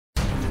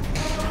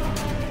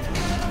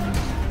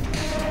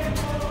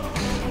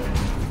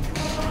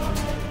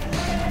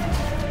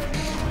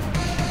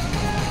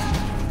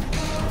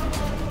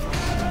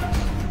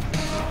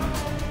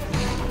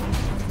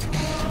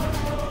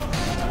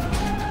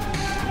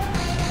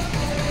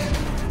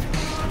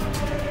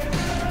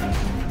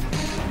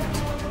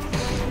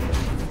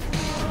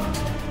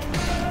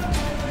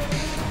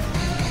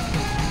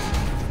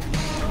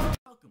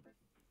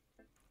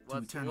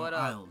Eternal What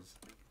up? Isles.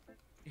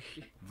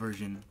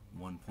 Version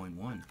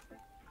 1.1.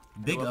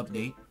 Big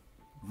update.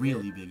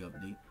 Really big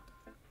update.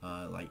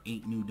 Like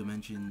 8 new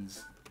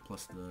dimensions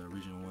plus the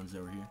original ones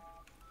that were here.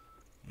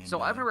 And,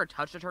 So I've never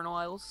touched Eternal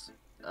Isles.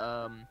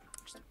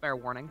 Just a fair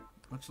warning.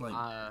 Much like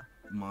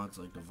mods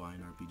like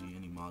DivineRPG,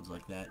 any mods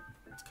like that.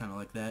 It's kind of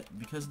like that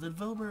because the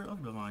developer of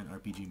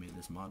DivineRPG made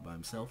this mod by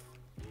himself.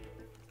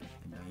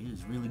 And it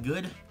is really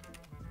good.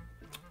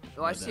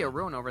 Oh, I see a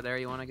ruin over there.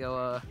 You want to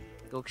go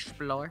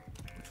explore?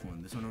 Which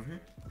one? This one over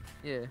here?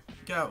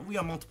 Yeah. We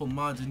got multiple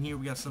mods in here.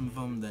 We got some of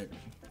them that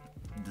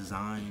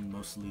design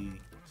mostly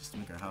just to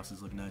make our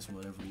houses look nice and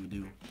whatever we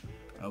do.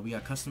 We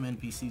got custom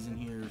NPCs in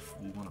here if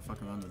we want to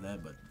fuck around with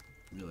that, but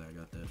really I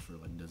got that for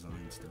like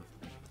design stuff.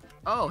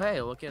 Oh,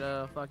 hey, look at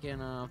a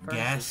fucking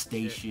gas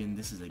station.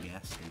 This is a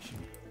gas station.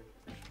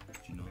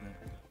 Did you know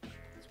that?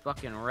 It's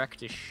fucking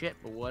wrecked as shit,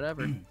 but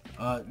whatever.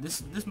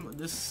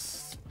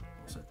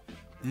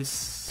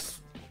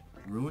 This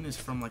ruin is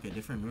from like a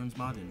different ruins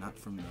mod and not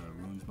from the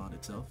ruins mod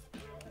itself.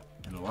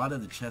 And a lot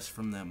of the chests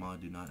from that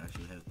mod do not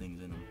actually have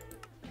things in them.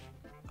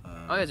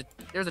 Oh,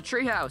 there's a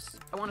treehouse.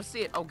 I want to see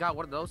it. Oh god,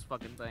 what are those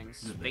fucking things?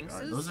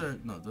 Sphinxes? Those are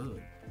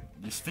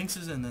there's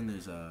sphinxes, and then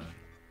there's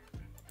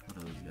what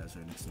are those guys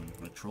right next to them?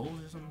 Like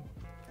trolls or something?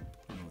 I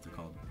don't know what they're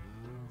called.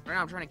 Right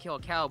now I'm trying to kill a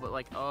cow, but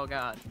like, oh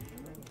god.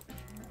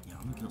 Yeah,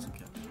 I'm gonna kill some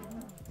cows.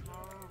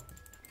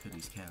 Kill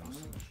these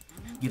cows.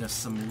 Get us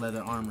some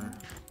leather armor.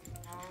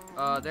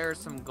 There's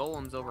some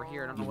golems over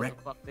here. I don't know what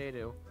the fuck they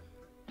do.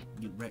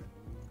 Get wrecked.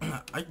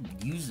 I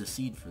used a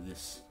seed for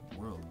this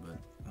world, but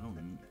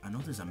I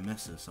know there's a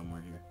mesa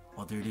somewhere here.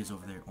 Oh, there it is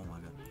over there. Oh my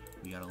god.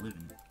 We gotta live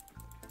in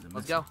it.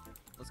 Let's go.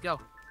 Let's go.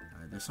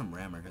 Alright, there's some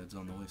rammer heads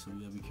on the way, so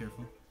we gotta be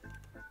careful.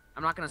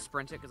 I'm not gonna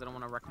sprint it because I don't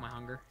want to wreck my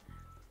hunger.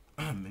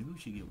 Maybe we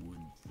should get wood.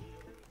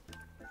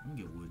 I'm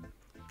gonna get wood.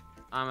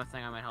 I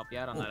think I might help you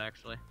out on that,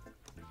 actually.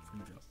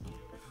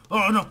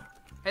 Oh, no!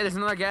 Hey, there's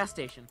another gas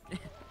station.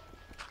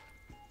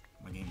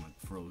 My game, like,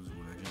 froze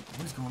when I jumped.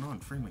 What is going on?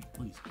 Frame rate,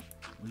 please.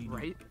 What are you doing?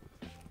 Right?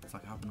 It's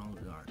like hopping all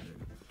over. Alright, there you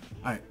go.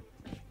 Alright.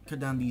 Cut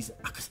down these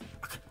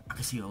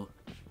acacia wood.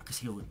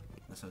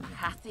 That's how it's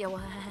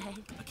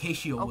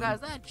acacia wood. Oh god,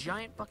 is that a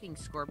giant fucking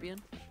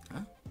scorpion?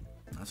 Huh?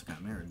 That's a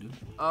chimera, dude.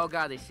 Oh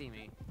god, they see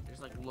me. They're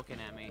just like looking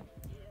at me.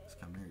 It's a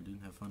chimera, dude.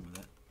 Have fun with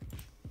that.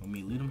 Want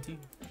me to lead them to you?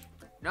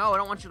 No, I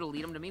don't want you to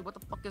lead them to me. What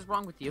the fuck is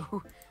wrong with you?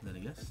 Is that a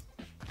yes?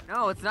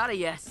 No, it's not a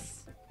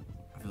yes.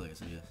 I feel like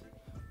it's a yes.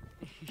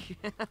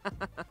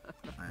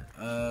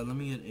 Alright, let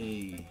me get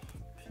a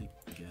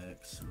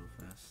pickaxe real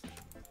fast.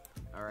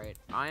 Alright,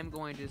 I'm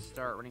going to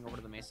start running over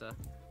to the mesa.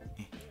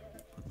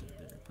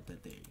 Put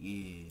that there.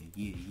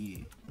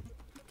 Yeah.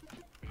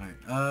 Alright,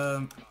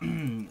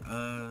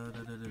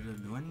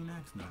 do I need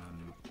next? No,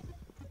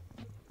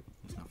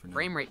 it's not for now.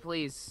 Frame rate,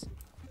 please.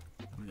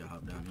 We gotta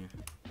hop down here.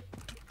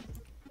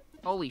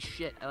 Holy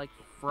shit, I like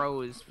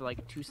froze for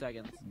like 2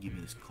 seconds. Give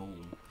me this coal.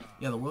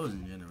 Yeah, the world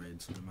isn't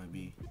generated, so there might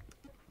be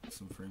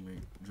some frame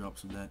rate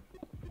drops with that.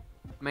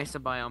 Mesa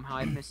biome, how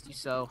I missed you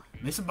so.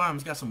 Mesa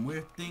biome's got some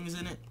weird things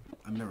in it.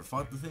 I've never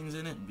fought the things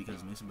in it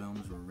because mesa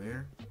biomes were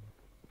rare.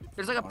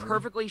 There's like a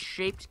perfectly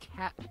shaped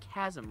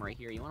chasm right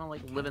here. You wanna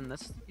like live in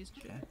this?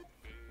 Okay.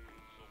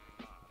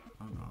 I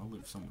don't know, I'll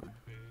live somewhere.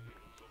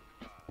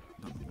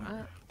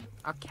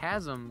 A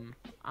chasm.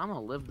 I'm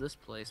gonna live this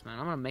place, man.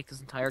 I'm gonna make this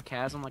entire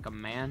chasm like a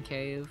man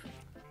cave.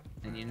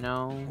 And you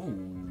know...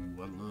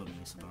 Oh, I love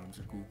mesa biomes.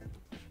 They're cool.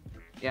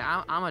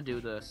 Yeah, I'm gonna do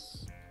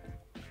this.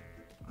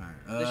 Alright,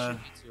 this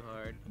shouldn't be too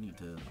hard. I'm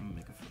gonna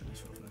make a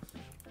furnace real fast.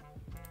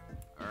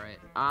 Alright,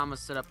 I'm gonna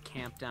set up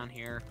camp down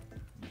here.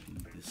 I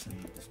need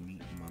this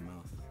meat in my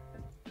mouth.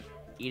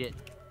 Eat it.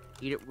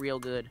 Eat it real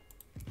good.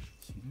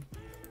 Excuse me?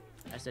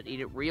 I said eat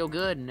it real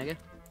good, nigga.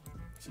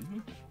 Excuse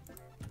me?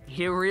 Eat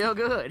it real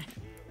good.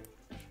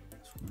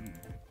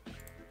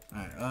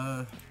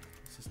 Alright,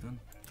 is this done?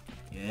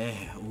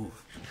 Yeah, ooh.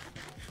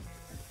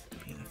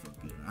 Yeah, that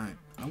felt good. Alright,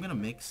 I'm gonna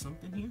make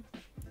something here.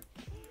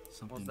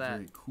 Something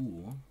very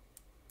cool.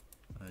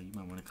 You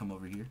might want to come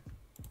over here.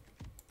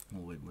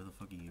 Oh wait, where the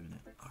fuck are you even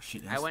at? Oh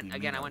shit, I went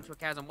to a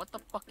chasm. What the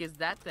fuck is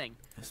that thing?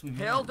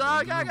 Hell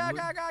dog,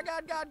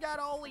 God,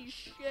 holy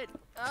shit.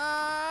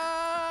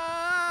 Ah!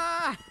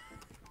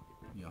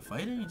 You gonna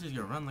fight it? You just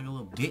gonna run like a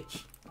little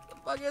bitch. What the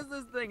fuck is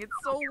this thing? It's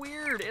so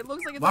weird. It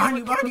looks like it's behind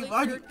a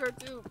you.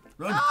 cartoon.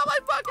 Run. Oh my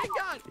fucking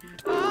god!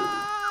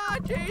 Ah,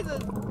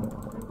 Jesus!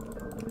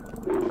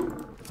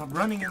 Stop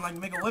running and like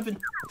make a weapon.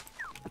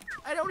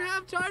 I don't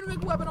have time to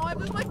make a weapon. All I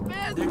have is my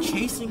fist. They're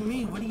chasing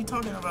me. What are you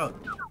talking about?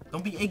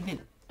 Don't be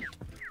ignorant.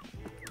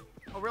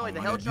 Oh really? Oh,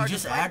 the hell charger. You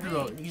just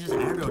aggroed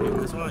him.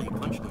 That's why you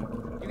punched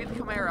him. You get the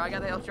Chimera. I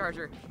got the hell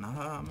charger.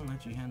 Nah, I'm gonna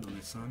let you handle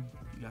this, son.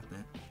 You got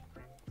that.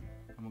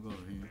 I'm gonna go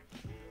over here.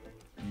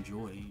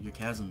 Enjoy. Your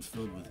chasm's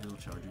filled with hill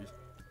chargers.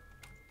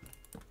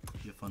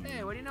 Get fun.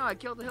 Hey, what do you know? I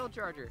killed the hill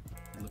charger.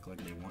 They look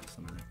like they want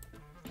some of that.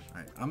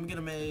 Alright, I'm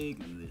gonna make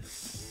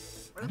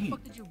this. Where the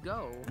fuck did you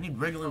go? I need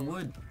regular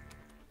wood.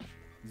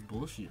 This is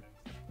bullshit.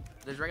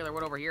 There's regular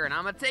wood over here, and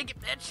I'm gonna take it,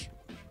 bitch.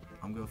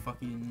 I'm gonna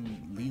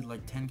fucking lead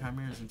like 10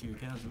 chimeras into your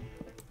chasm.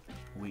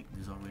 Wait,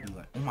 there's already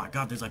like, oh my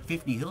god, there's like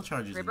 50 hill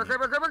charges. Creeper,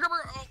 creeper, creeper,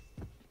 creeper. Oh.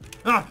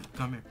 Ah,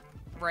 come here.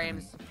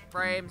 Frames,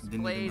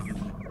 Didn't please. even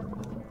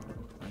know.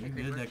 Oh, you're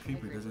good. That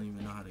creeper doesn't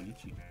even know how to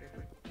get you.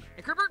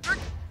 Hey, creeper,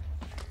 creeper.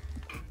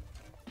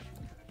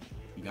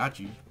 He got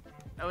you.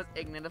 That was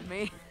ignorant of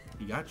me.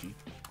 He got you.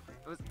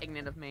 It was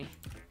ignorant of me.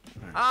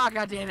 Right. Ah,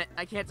 god damn it!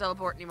 I can't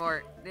teleport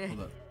anymore.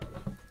 Hold up.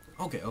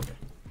 Okay, okay.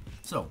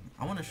 So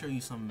I want to show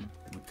you some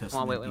with custom.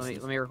 Hold on, wait,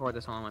 NPCs. let me record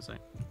this. Hold on one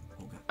second.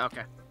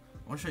 Okay.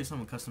 I want to show you some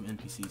with custom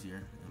NPCs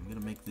here. I'm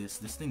gonna make this.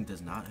 This thing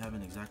does not have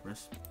an exact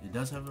recipe. It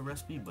does have a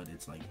recipe, but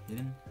it's like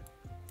hidden,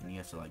 and you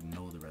have to like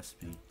know the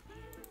recipe.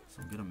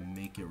 So I'm gonna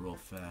make it real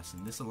fast,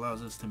 and this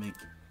allows us to make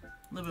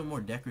a little bit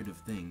more decorative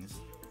things.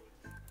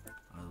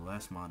 The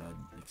last mod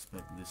I'd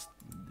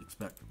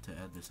expect to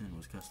add this in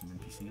was custom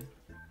NPCs.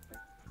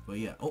 But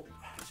yeah, oh,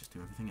 let's just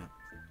do everything out.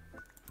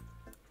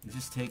 It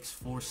just takes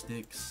 4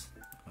 sticks,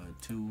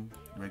 2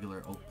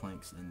 regular oak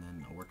planks, and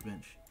then a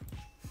workbench.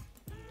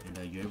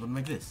 And you're able to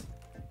make this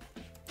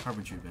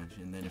carpentry bench.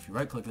 And then if you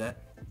right click that,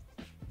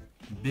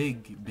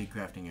 big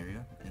crafting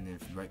area, and then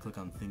if you right click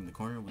on the thing in the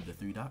corner with the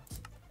 3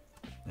 dots,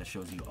 that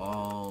shows you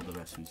all the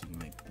recipes you can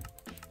make.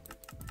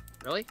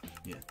 Really?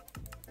 Yeah.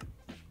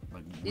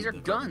 Like these are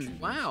guns.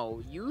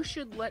 Wow, you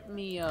should let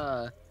me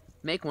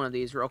make one of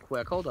these real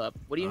quick. Hold up.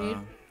 What do you need?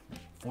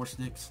 4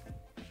 sticks.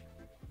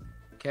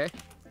 Okay.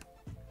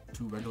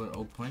 2 regular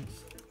oak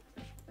planks.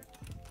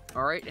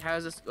 All right.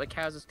 How's this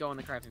go on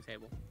the crafting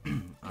table?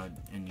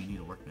 And you need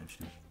a workbench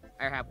too.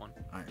 I have one.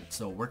 All right.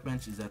 So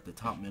workbench is at the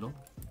top middle.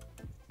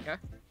 Okay.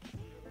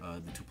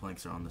 The 2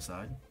 planks are on the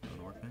side of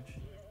the workbench.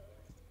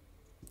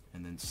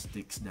 And then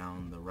sticks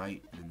down the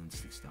right, and then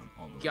sticks down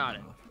all the way. Got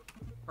it.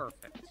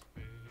 Perfect.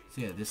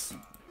 So yeah, this,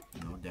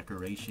 you know,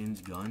 decorations,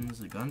 guns.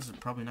 The guns are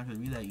probably not going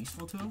to be that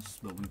useful to us,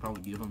 but we can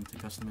probably give them to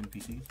custom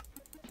NPCs.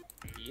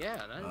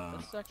 Yeah,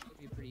 that's actually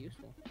be pretty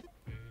useful.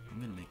 I'm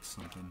going to make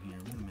something here.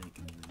 I'm going to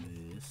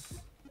make this.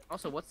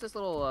 Also, what's this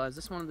little, is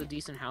this one of the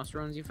decent house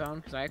ruins you found?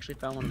 Because I actually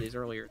found one of these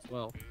earlier as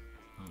well.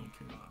 I don't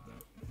care about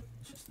that.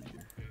 It's just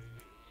there.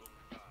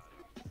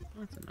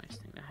 That's a nice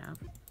thing to have.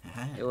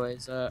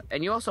 Anyways,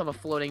 and you also have a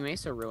floating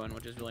mesa ruin,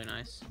 which is really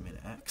nice. I made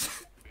an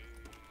axe.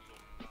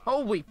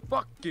 Holy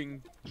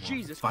fucking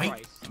Jesus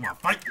Christ. Come on,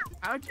 fight!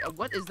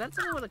 What, is that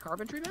something with a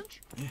carpentry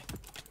bench? Yeah.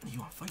 You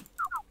wanna fight?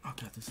 Oh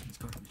god, this thing's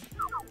garbage.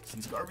 This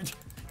thing's garbage.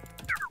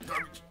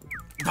 Garbage.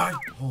 Die!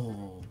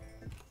 Oh.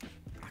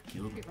 I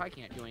killed him. I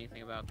can't do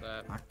anything about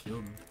that. I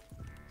killed him.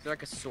 Is there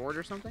like a sword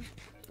or something?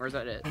 Or is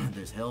that it?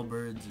 There's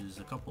hellbirds, there's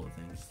a couple of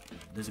things.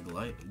 There's a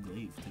glaive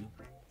too.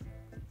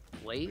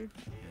 Glaive?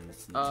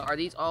 Yeah, are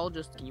these all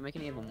just, can you make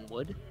any of them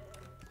wood?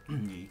 Yeah,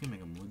 you can make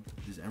them wood.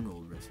 There's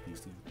emerald recipes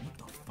too. What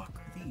the fuck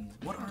are these?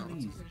 What are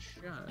these?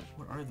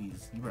 What are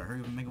these? You better hurry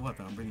up and make a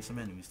weapon. I'm bringing some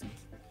enemies to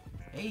us.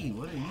 Hey,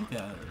 what are you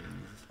guys?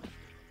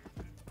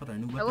 Put our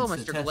new weapons. Hello,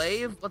 Mr.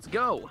 Glaive. Let's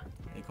go.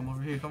 Hey, come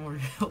over here. Come over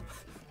here.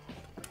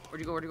 Where'd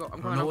you go? Where'd you go? I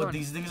don't know what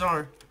these things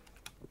are.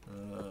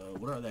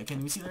 What are they? I can't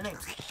even see their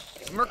names.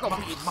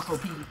 Mercopede.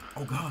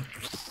 Oh god.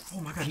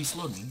 Oh my god, he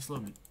slowed me. He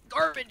slowed me.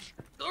 Garbage.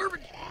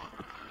 Garbage.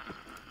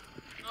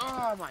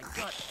 Oh my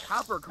god.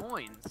 Copper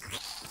coins.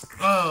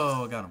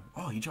 Oh, I got him.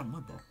 Oh, he dropped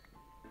mud ball.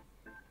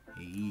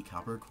 Hey,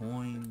 copper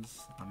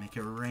coins. I make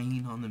it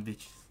rain on them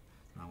bitches.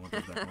 No, I want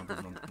those back. I want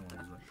those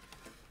back.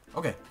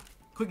 Okay.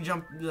 Quick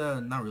jump.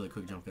 Not really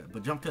quick jump cut,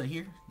 but jump cut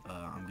here.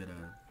 I'm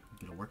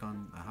gonna work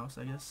on a house,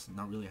 I guess.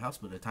 Not really a house,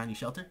 but a tiny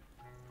shelter.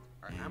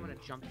 Alright, I'm gonna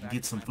jump back.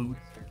 Get some food.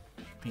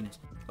 Penis.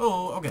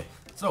 Oh, okay.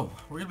 So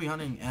we're gonna be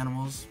hunting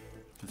animals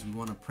because we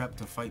want to prep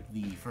to fight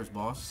the first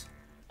boss.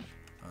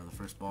 The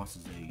first boss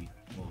is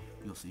well,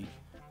 you'll see.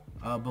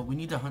 But we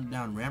need to hunt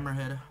down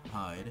Rammerhead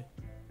hide,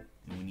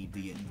 and we need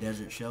to get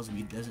desert shells. We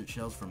get desert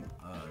shells from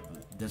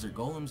the desert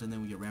golems, and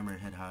then we get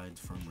Rammerhead hides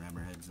from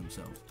Rammerheads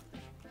themselves.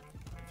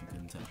 If you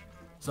couldn't tell.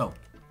 So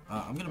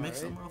I'm gonna make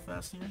some real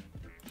fast here.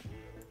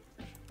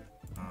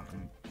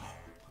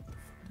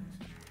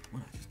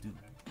 What did I just do?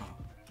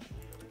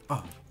 Oh.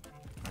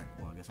 Alright,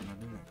 well I guess I'm not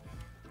doing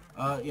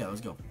that. Yeah,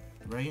 let's go.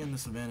 Right here in the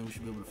savannah, we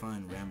should be able to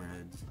find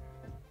Rammerheads.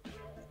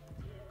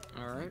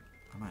 Alright.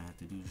 I might have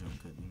to do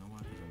jump cut, you know why?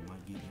 Because I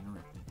might get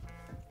interrupted.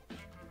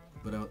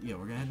 But yeah,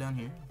 we're gonna head down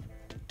here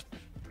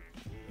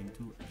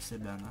into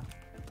Savannah.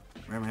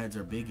 Rammerheads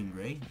are big and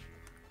gray.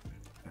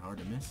 They're hard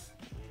to miss.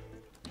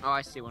 Oh,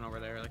 I see one over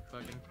there, like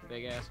fucking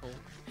big asshole.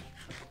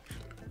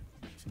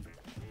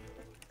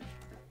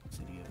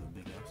 Said you have a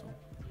big asshole.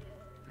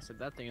 I said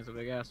that thing is a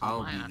big asshole.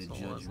 I'll be the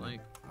judge.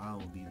 I'll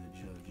be the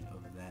judge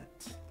of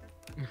that.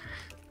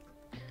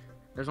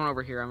 There's one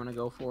over here. I'm gonna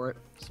go for it.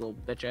 This little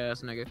bitch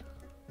ass nigga.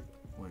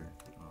 Where?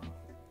 I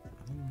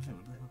think what the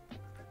hell?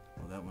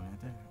 Oh, that one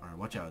right there. All right,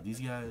 watch out. These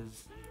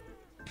guys.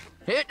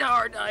 Hit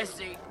hard, I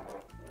see.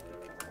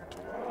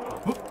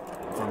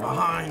 From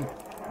behind.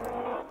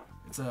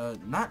 It's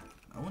not.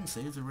 I wouldn't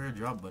say it's a rare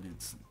drop, but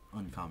it's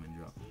uncommon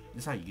drop.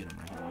 This is how you get them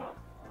right here.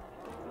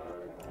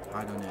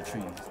 Hide under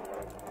trees.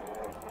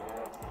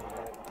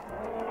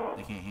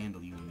 They can't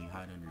handle you when you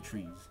hide under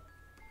trees.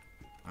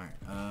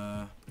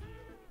 Alright,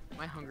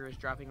 My hunger is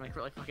dropping like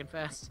really fucking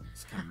fast.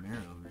 It's Chimera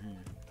over here.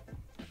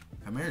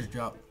 Chimera's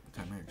drop.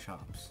 Chimera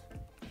chops.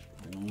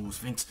 Ooh,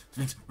 Sphinx.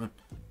 Sphinx, run.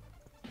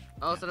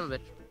 Oh, son of a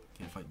bitch.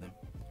 Can't fight them.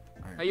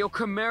 Alright. Hey, yo,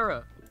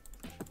 Chimera.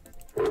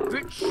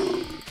 Bitch.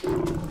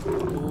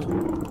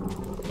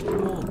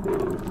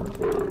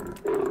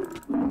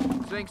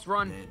 Oh. Sphinx,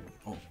 run. Dead.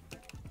 Oh.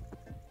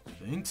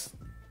 Sphinx.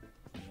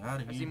 Get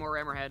out of here. I see more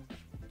Rammerhead.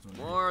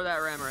 More of that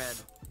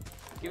Rammerhead.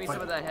 Give me some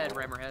of that head,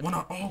 Rammerhead. One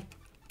up. Oh.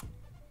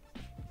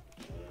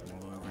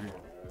 Over here.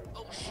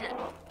 Oh, shit.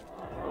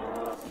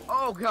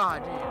 Oh,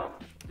 god damn.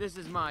 This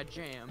is my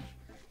jam.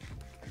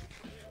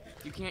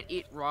 You can't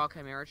eat raw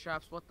Chimera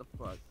chops? What the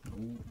fuck?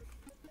 Ooh.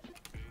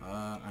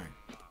 Alright.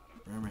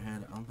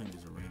 Rammerhead. I don't think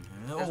there's a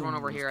Ramhead. There's one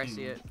over here. I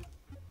see it.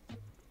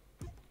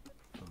 Oh,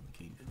 the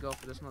cave. Go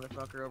for this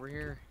motherfucker over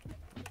here.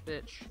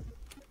 Bitch.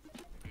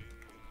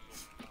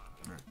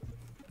 Alright.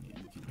 Yeah,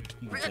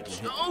 you can take the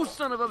hit. Oh,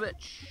 son of a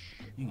bitch.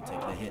 You can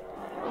take the hit.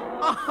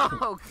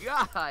 Oh,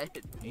 god.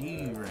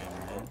 Hey,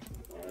 Rammerhead.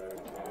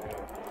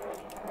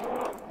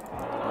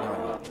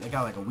 They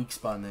got like a weak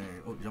spot in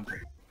there. Oh, jump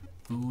there.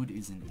 Food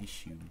is an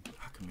issue.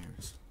 Ah,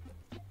 chimeras.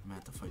 I'm gonna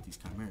have to fight these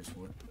chimeras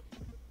for it.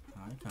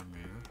 Hi,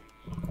 chimera.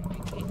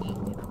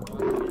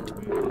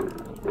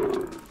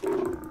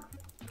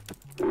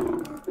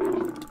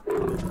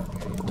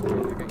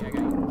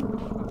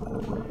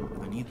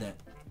 I need that.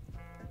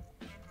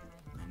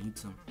 I need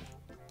some.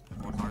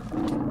 One heart.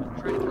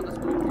 Try to kill this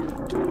one.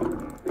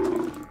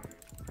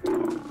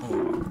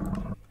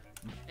 Oh.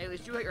 Hey, at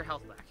least you got your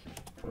health back.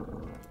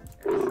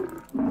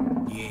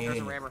 Yeah. There's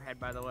a Rammerhead,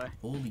 by the way.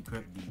 Holy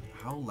crap, dude.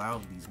 How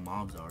loud these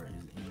mobs are is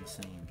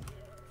insane.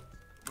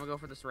 I'm gonna go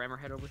for this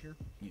Rammerhead over here.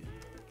 Yeah. You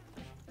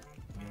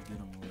gotta get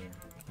them where,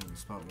 in the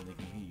spot where they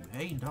can hear you.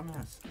 Hey,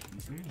 dumbass.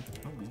 You see me?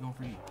 Oh, he's going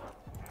for you.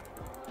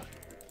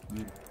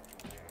 Good.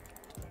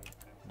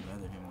 I'd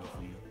rather him go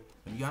for you.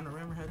 Have you gotten a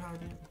Rammerhead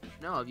hide yet?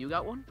 No, have you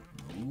got one?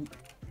 Nope.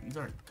 These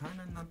are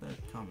kinda not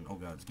that common. Oh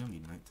god, it's gonna be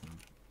nighttime.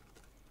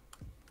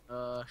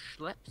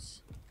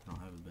 Schleps? I don't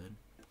have a bed.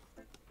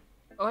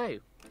 Oh, hey.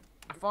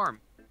 A farm.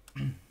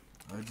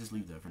 I'll just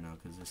leave that for now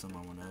because there's something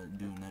I want to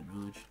do in that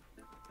village.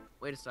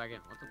 Wait a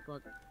second. What the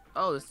fuck?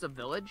 Oh, this is a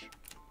village?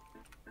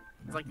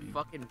 It's like Maybe.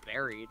 fucking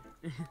buried.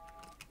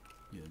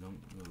 Yeah, don't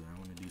go there. I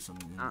want to do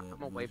something in I'm that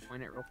gonna village.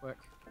 waypoint it real quick.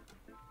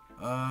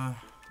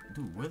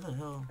 Dude, where the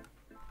hell?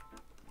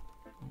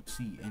 I don't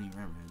see any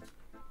Rammerheads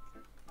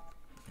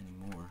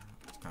anymore.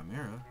 It's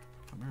Chimera.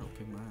 Chimera will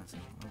kick my ass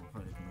now. I will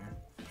fight a Chimera.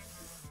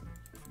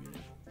 Forget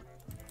it.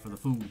 For the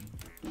food.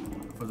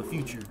 For the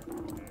future.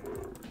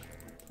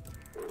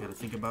 Gotta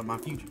think about my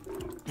future.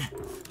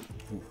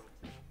 Ooh.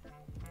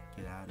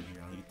 Get out of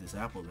here. I'll eat this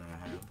apple that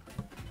I have.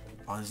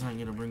 Oh, this ain't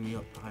gonna bring me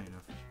up high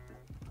enough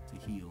to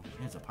heal.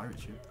 It's a pirate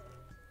ship.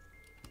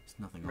 There's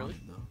nothing on Really?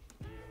 it though.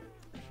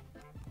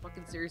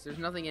 Fucking serious, there's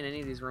nothing in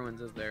any of these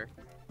ruins, is there?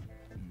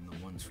 And the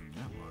ones from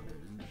that mod there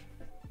isn't.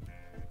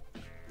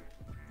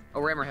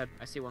 Oh, Rammerhead.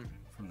 I see one.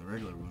 From the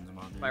regular ones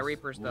mod there By is.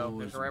 Reapers, though. Whoa,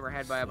 There's a there's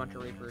Rammerhead by a bunch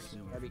of yeah, Reapers.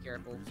 yeah, Gotta be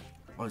careful. Reapers.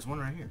 Oh, there's one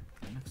right here.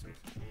 Right next to us.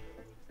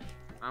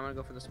 I'm gonna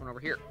go for this one over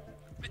here.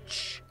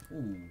 Bitch.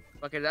 Ooh.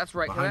 Okay, that's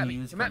right. Come at Behind me.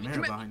 you is Come at me.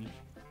 Chimera Come at me. behind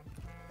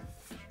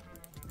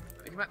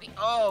you. Come at me.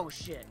 Oh,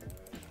 shit.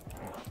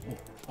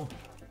 Oh.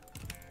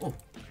 Oh.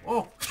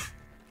 Oh.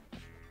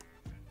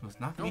 It was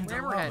knocking No me into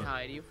Rammerhead lava.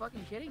 hide. Are you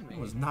fucking kidding me? It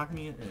was knocking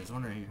me in. There's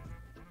one right here.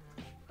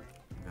 Oh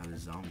god,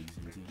 there's zombies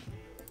here too.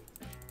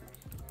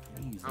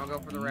 Hey, I'll go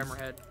for the zombies.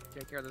 Rammerhead.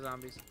 Take care of the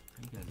zombies.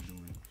 How you guys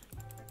doing?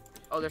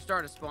 Oh, they're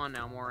starting to spawn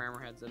now. More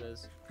Rammerheads, it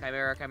is.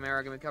 Chimera,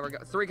 give me cover. Go.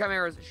 3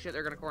 Chimeras. Shit,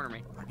 they're gonna corner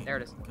me. I can't There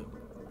it is. kill.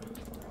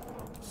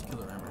 Just kill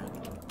the Rammerhead.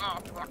 Oh,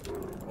 fuck.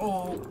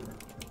 Oh.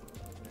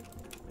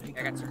 Hey,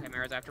 I got 2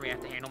 Chimeras after me. I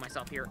have to handle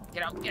myself here.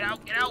 Get out, get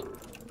out, get out!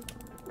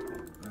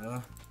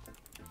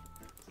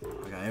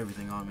 I got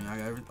everything on me. I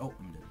got everything. Oh,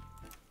 I'm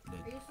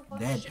dead.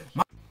 Dead. Shit.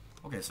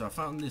 Okay, so I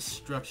found this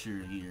structure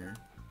here.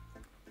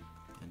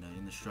 And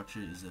in the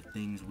structure is the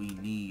things we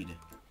need.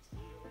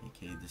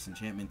 Okay, this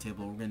enchantment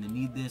table. We're going to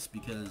need this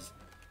because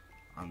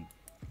I'm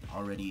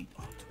already...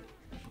 Oh,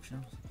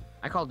 bookshelves?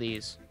 I call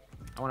these.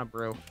 I want a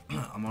brew.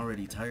 I'm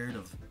already tired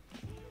of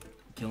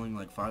killing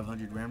like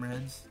 500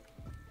 Rammerheads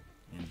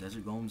and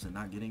desert golems and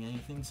not getting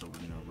anything. So we're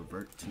going to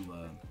revert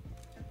to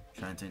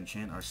trying to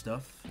enchant our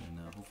stuff. And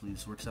hopefully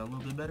this works out a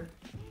little bit better.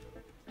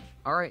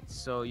 Alright,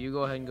 so you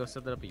go ahead and go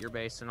set that up at your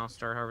base, and I'll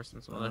start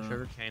harvesting some of that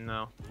sugar cane,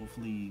 though.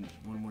 Hopefully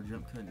one more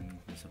jump cut and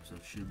this episode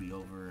should be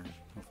over.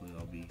 Hopefully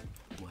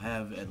we'll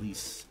have at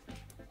least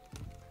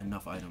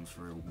enough items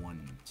for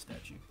 1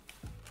 statue.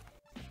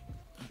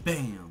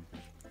 Bam!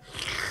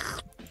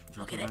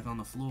 Drop it back on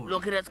the floor.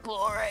 Look at its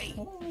glory!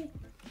 Oh.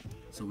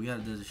 So we got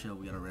a desert shell,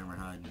 we got a rammer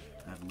hide.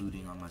 I have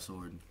looting on my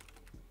sword.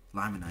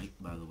 Limonite,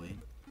 by the way.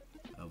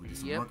 We did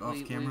some work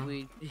off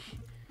camera.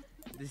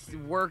 This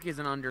work is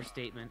an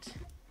understatement.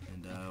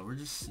 And we're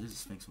just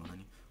Sphinx behind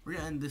you. We're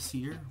gonna end this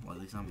here. Well,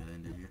 at least I'm gonna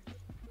end it here.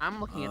 I'm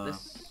looking at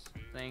this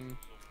thing.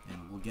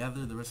 And we'll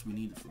gather the rest we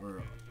need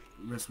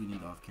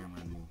off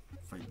camera, and we'll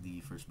fight the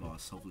first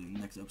boss. Hopefully in the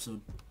next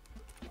episode.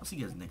 I'll see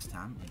you guys next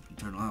time in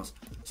Eternal House.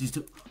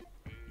 Season 2.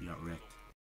 You got wrecked.